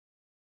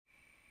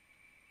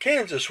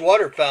Kansas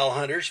waterfowl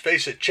hunters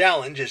face a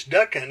challenge as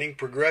duck hunting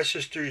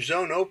progresses through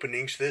zone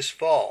openings this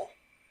fall.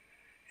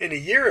 In a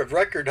year of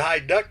record-high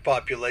duck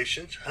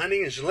populations,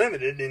 hunting is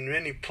limited in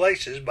many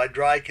places by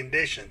dry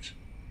conditions.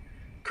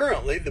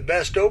 Currently, the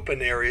best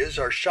open areas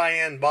are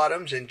Cheyenne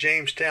Bottoms and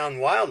Jamestown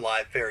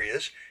Wildlife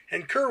areas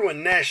and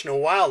Kerwin National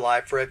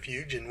Wildlife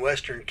Refuge in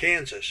western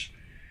Kansas.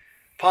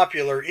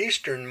 Popular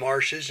eastern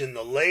marshes in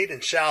the late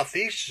and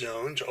southeast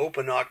zones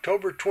open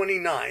October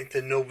 29th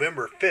and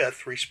November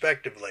 5th,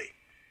 respectively.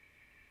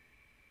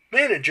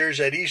 Managers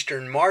at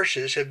eastern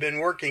marshes have been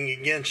working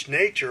against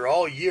nature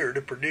all year to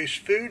produce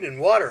food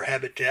and water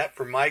habitat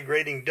for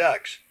migrating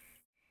ducks.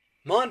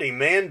 Monty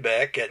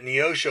Manbeck at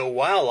Neosho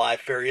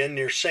Wildlife Area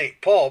near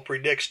St. Paul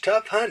predicts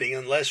tough hunting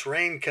unless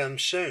rain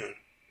comes soon.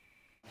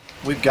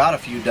 We've got a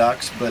few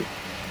ducks, but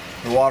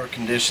the water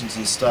conditions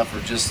and stuff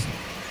are just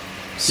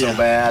so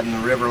bad, and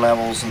the river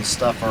levels and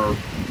stuff are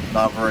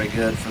not very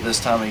good for this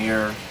time of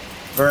year.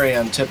 Very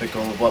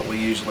untypical of what we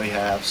usually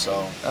have.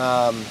 So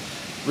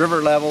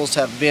river levels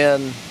have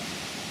been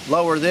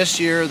lower this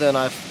year than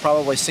I've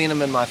probably seen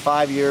them in my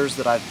 5 years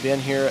that I've been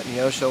here at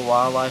Neosho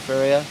Wildlife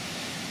Area.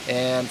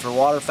 And for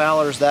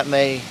waterfowlers, that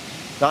may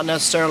not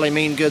necessarily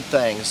mean good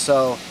things.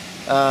 So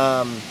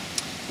at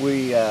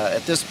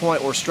this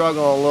point, we're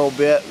struggling a little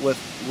bit with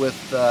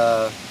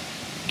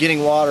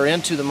getting water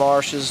into the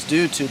marshes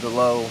due to the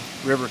low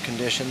river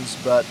conditions,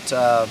 but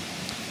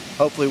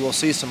hopefully we'll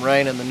see some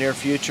rain in the near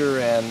future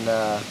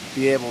and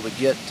be able to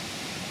get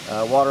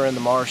water in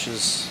the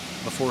marshes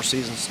before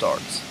season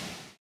starts.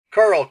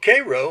 Carl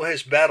Cairo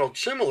has battled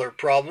similar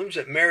problems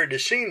at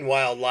Meridicine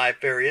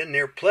Wildlife Area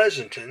near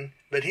Pleasanton,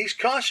 but he's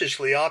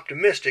cautiously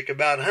optimistic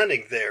about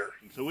hunting there.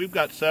 So we've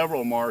got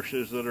several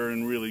marshes that are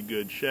in really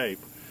good shape.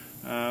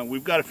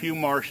 We've got a few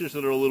marshes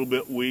that are a little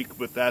bit weak,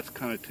 but that's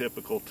kind of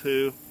typical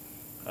too.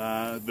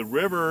 The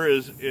river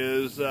is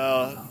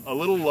a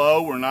little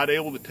low. We're not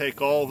able to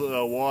take all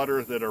the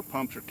water that our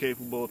pumps are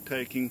capable of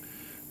taking,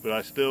 but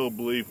I still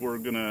believe we're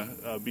going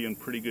to be in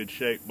pretty good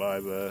shape by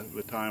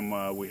the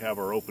time we have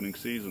our opening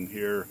season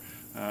here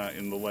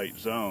in the late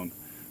zone.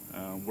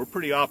 We're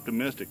pretty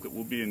optimistic that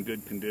we'll be in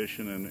good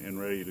condition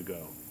and ready to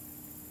go.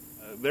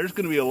 There's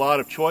going to be a lot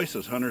of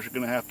choices. Hunters are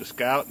going to have to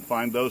scout and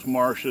find those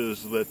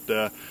marshes that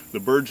the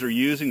birds are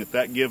using at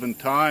that given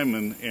time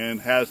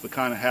and has the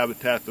kind of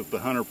habitat that the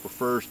hunter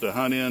prefers to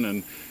hunt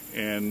in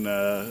and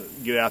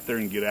get out there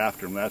and get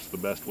after them. That's the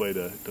best way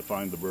to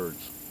find the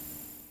birds.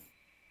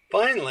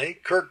 Finally,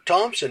 Kirk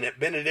Thompson at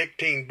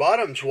Benedictine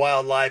Bottoms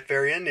Wildlife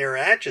Area near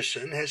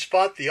Atchison has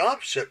fought the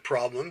opposite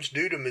problems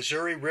due to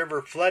Missouri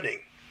River flooding.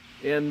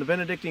 In the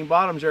Benedictine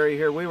Bottoms area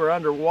here, we were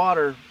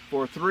underwater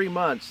for 3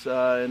 months.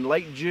 In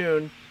late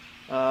June,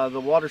 the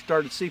water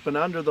started seeping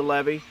under the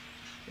levee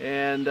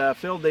and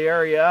filled the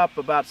area up.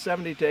 About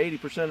 70 to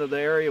 80% of the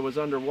area was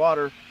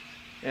underwater,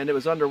 and it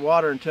was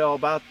underwater until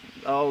about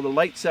the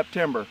late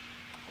September.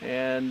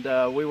 And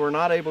we were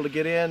not able to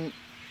get in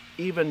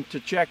even to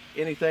check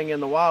anything in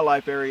the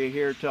wildlife area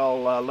here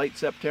till late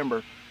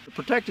September. The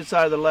protected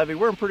side of the levee,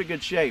 we're in pretty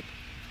good shape.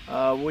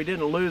 We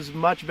didn't lose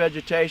much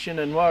vegetation,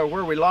 and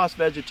where we lost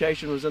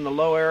vegetation was in the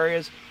low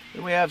areas.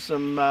 And we have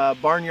some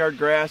barnyard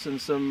grass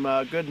and some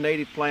good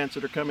native plants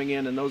that are coming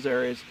in those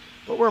areas.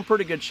 But we're in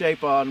pretty good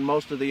shape on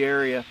most of the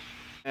area,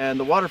 and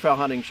the waterfowl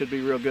hunting should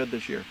be real good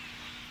this year.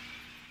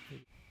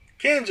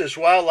 Kansas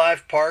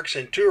Wildlife Parks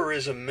and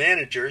Tourism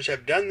managers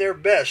have done their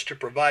best to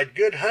provide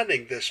good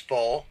hunting this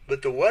fall,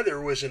 but the weather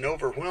was an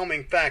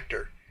overwhelming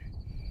factor.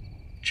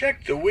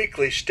 Check the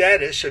weekly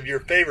status of your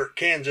favorite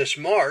Kansas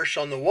marsh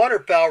on the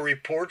waterfowl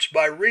reports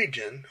by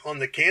region on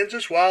the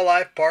Kansas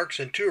Wildlife Parks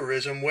and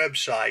Tourism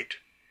website.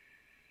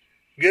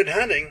 Good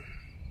hunting.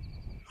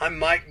 I'm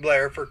Mike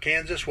Blair for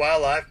Kansas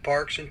Wildlife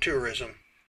Parks and Tourism.